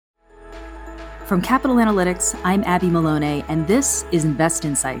From Capital Analytics, I'm Abby Maloney, and this is Invest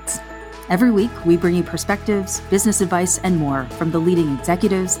Insights. Every week, we bring you perspectives, business advice, and more from the leading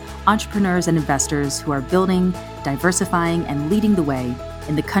executives, entrepreneurs, and investors who are building, diversifying, and leading the way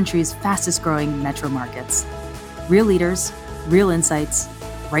in the country's fastest-growing metro markets. Real leaders, real insights,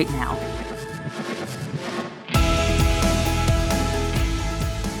 right now.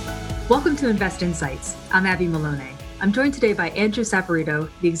 Welcome to Invest Insights. I'm Abby Maloney. I'm joined today by Andrew Saporito,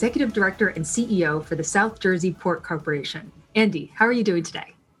 the Executive Director and CEO for the South Jersey Port Corporation. Andy, how are you doing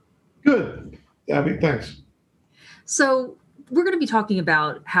today? Good, Abby, thanks. So we're going to be talking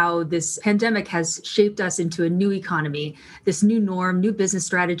about how this pandemic has shaped us into a new economy, this new norm, new business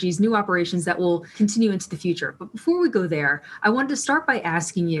strategies, new operations that will continue into the future. But before we go there, I wanted to start by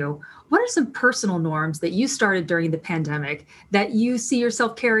asking you, what are some personal norms that you started during the pandemic that you see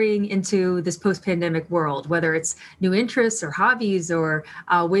yourself carrying into this post-pandemic world, whether it's new interests or hobbies or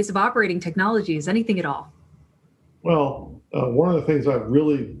ways of operating technologies, anything at all? Well, one of the things I've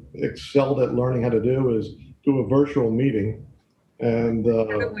really excelled at learning how to do is do a virtual meeting and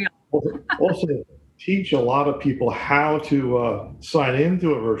also teach a lot of people how to sign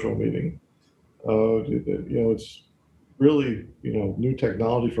into a virtual meeting. It's really, new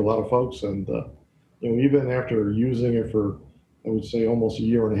technology for a lot of folks. And, even after using it for, I would say, almost a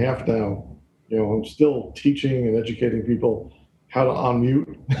year and a half now, I'm still teaching and educating people how to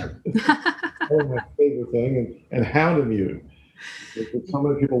unmute. One of my favorite thing, and how to mute. With so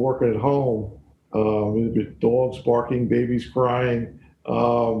many people working at home, dogs barking, babies crying,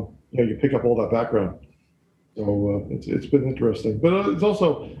 you pick up all that background. So it's been interesting, but it's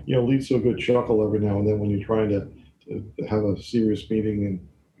also leads to a good chuckle every now and then when you're trying to have a serious meeting and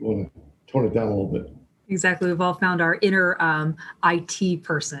you want to tone it down a little bit. Exactly. We've all found our inner IT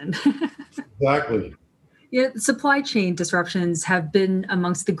person. Exactly. Supply chain disruptions have been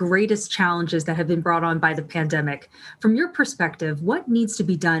amongst the greatest challenges that have been brought on by the pandemic. From your perspective, what needs to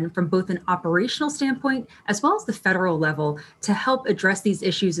be done from both an operational standpoint as well as the federal level to help address these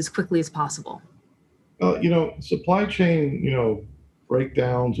issues as quickly as possible? Supply chain,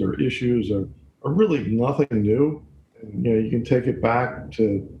 breakdowns or issues are really nothing new. And, you can take it back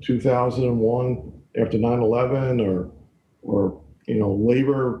to 2001 after 9/11 or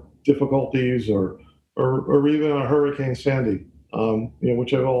labor difficulties or even a Hurricane Sandy,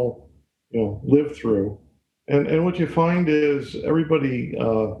 which I've all, lived through. And what you find is everybody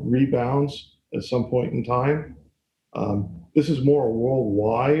rebounds at some point in time. This is more a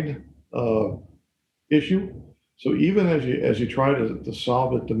worldwide issue. So even as you try to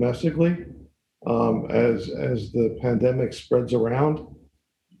solve it domestically, as the pandemic spreads around,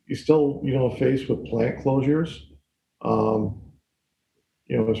 you still, faced with plant closures.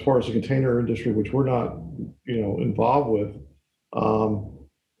 As far as the container industry, which we're not, involved with,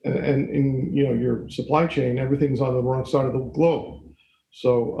 and in your supply chain, everything's on the wrong side of the globe.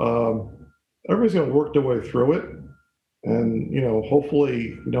 So everybody's going to work their way through it, and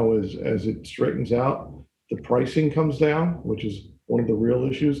hopefully, as it straightens out, the pricing comes down, which is one of the real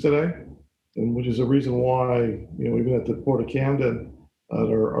issues today, and which is a reason why even at the Port of Camden, at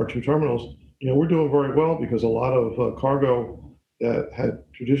our two terminals, we're doing very well because a lot of cargo that had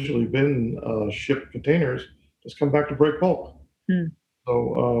traditionally been shipped containers has come back to break bulk.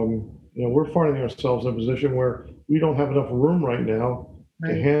 So, we're finding ourselves in a position where we don't have enough room right now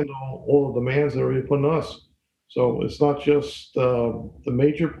to handle all the demands that are being put on us. So it's not just the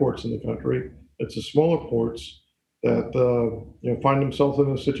major ports in the country, it's the smaller ports that find themselves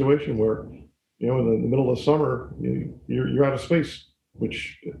in a situation where, in the middle of summer, you're out of space,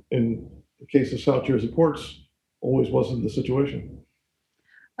 which in the case of South Jersey ports always wasn't the situation.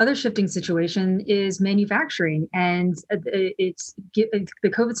 Other shifting situation is manufacturing, and the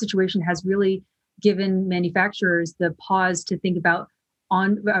COVID situation has really given manufacturers the pause to think about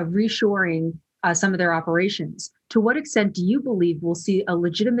on reshoring some of their operations. To what extent do you believe we'll see a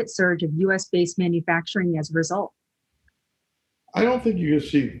legitimate surge of U.S.-based manufacturing as a result? I don't think you're going to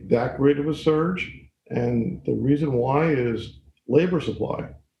see that great of a surge, and the reason why is labor supply.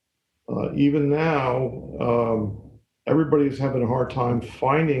 Even now, everybody's having a hard time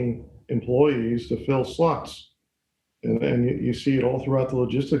finding employees to fill slots. And you see it all throughout the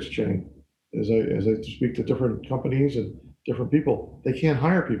logistics chain. As I speak to different companies and different people, they can't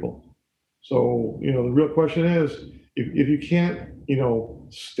hire people. So, the real question is, if you can't,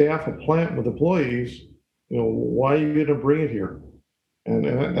 staff a plant with employees, why are you going to bring it here? And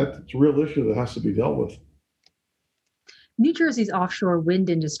that's a real issue that has to be dealt with. New Jersey's offshore wind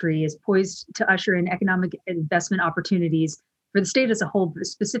industry is poised to usher in economic investment opportunities for the state as a whole, but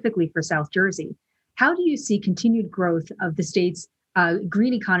specifically for South Jersey. How do you see continued growth of the state's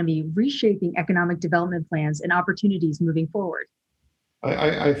green economy reshaping economic development plans and opportunities moving forward?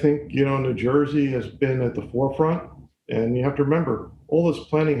 I think, New Jersey has been at the forefront, and you have to remember, all this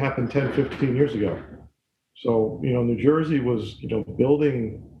planning happened 10, 15 years ago. So, New Jersey was,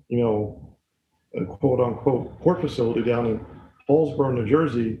 building, a quote unquote port facility down in Paulsboro, New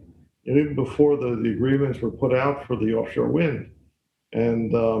Jersey, even before the agreements were put out for the offshore wind.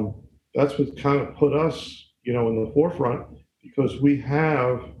 And that's what kind of put us, in the forefront, because we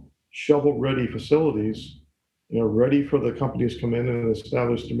have shovel-ready facilities, ready for the companies to come in and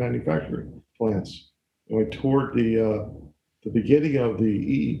establish their manufacturing plants. And we toured the beginning of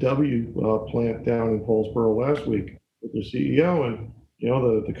the EEW plant down in Paulsboro last week with their CEO, and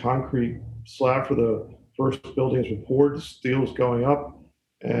the concrete slab for the first buildings were poured, the steel's going up,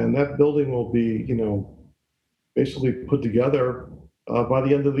 and that building will be, basically put together by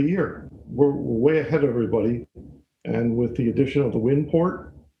the end of the year. We're way ahead of everybody, and with the addition of the wind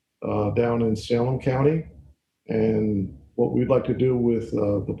port down in Salem County, and what we'd like to do with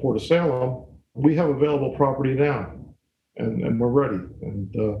the Port of Salem, we have available property now, and we're ready,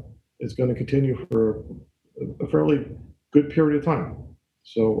 and it's going to continue for a fairly good period of time.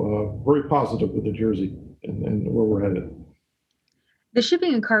 So very positive with New Jersey and where we're headed. The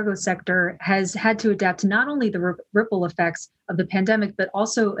shipping and cargo sector has had to adapt to not only the ripple effects of the pandemic, but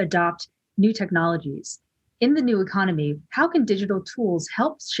also adopt new technologies. In the new economy, how can digital tools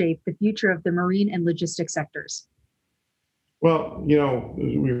help shape the future of the marine and logistics sectors? Well, we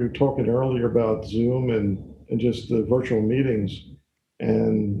were talking earlier about Zoom and just the virtual meetings.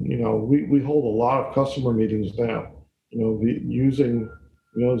 And, we hold a lot of customer meetings now, using,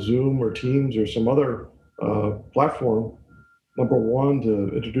 Zoom or Teams or some other platform. Number one,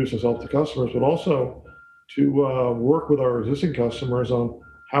 to introduce ourselves to customers, but also to work with our existing customers on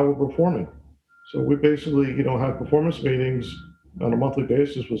how we're performing. So we basically, have performance meetings on a monthly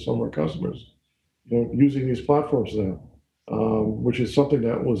basis with some of our customers, using these platforms now, which is something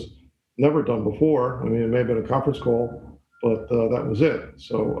that was never done before. I mean, it may have been a conference call, but that was it.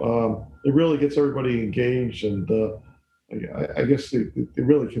 So it really gets everybody engaged, and I guess they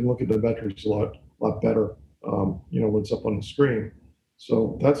really can look at the metrics a lot better, when it's up on the screen.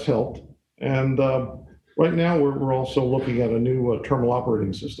 So that's helped. And right now we're also looking at a new terminal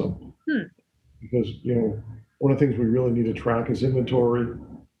operating system, because, one of the things we really need to track is inventory,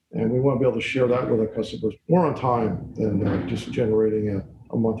 and we want to be able to share that with our customers more on time than just generating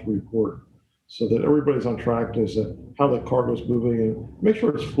a monthly report, so that everybody's on track as to how the cargo's moving and make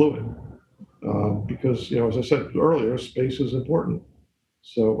sure it's fluid. Because, as I said earlier, space is important.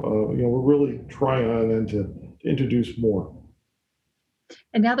 So, we're really trying on and to introduce more.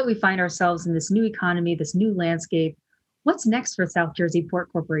 And now that we find ourselves in this new economy, this new landscape, what's next for South Jersey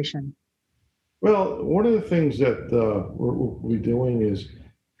Port Corporation? Well, one of the things that we're doing is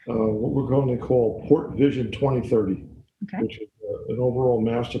what we're going to call Port Vision 2030, Okay. which is an overall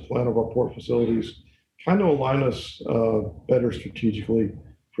master plan of our port facilities, kind of align us better strategically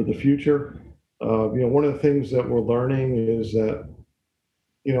for the future. One of the things that we're learning is that,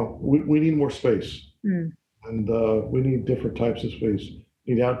 we need more space, and we need different types of space.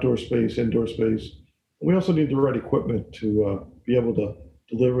 We need outdoor space, indoor space. We also need the right equipment to be able to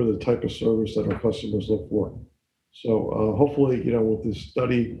deliver the type of service that our customers look for. So hopefully, with this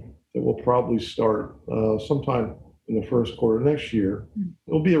study that will probably start sometime in the first quarter next year,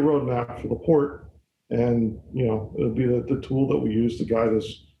 it'll be a roadmap for the port, and it'll be the tool that we use to guide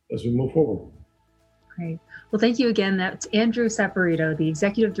us as we move forward. Great. Well, thank you again. That's Andrew Saporito, the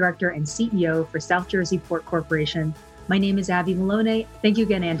Executive Director and CEO for South Jersey Port Corporation. My name is Abby Maloney. Thank you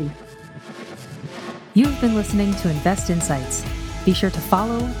again, Andy. You've been listening to Invest Insights. Be sure to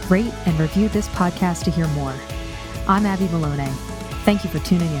follow, rate, and review this podcast to hear more. I'm Abby Maloney. Thank you for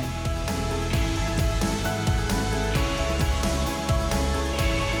tuning in.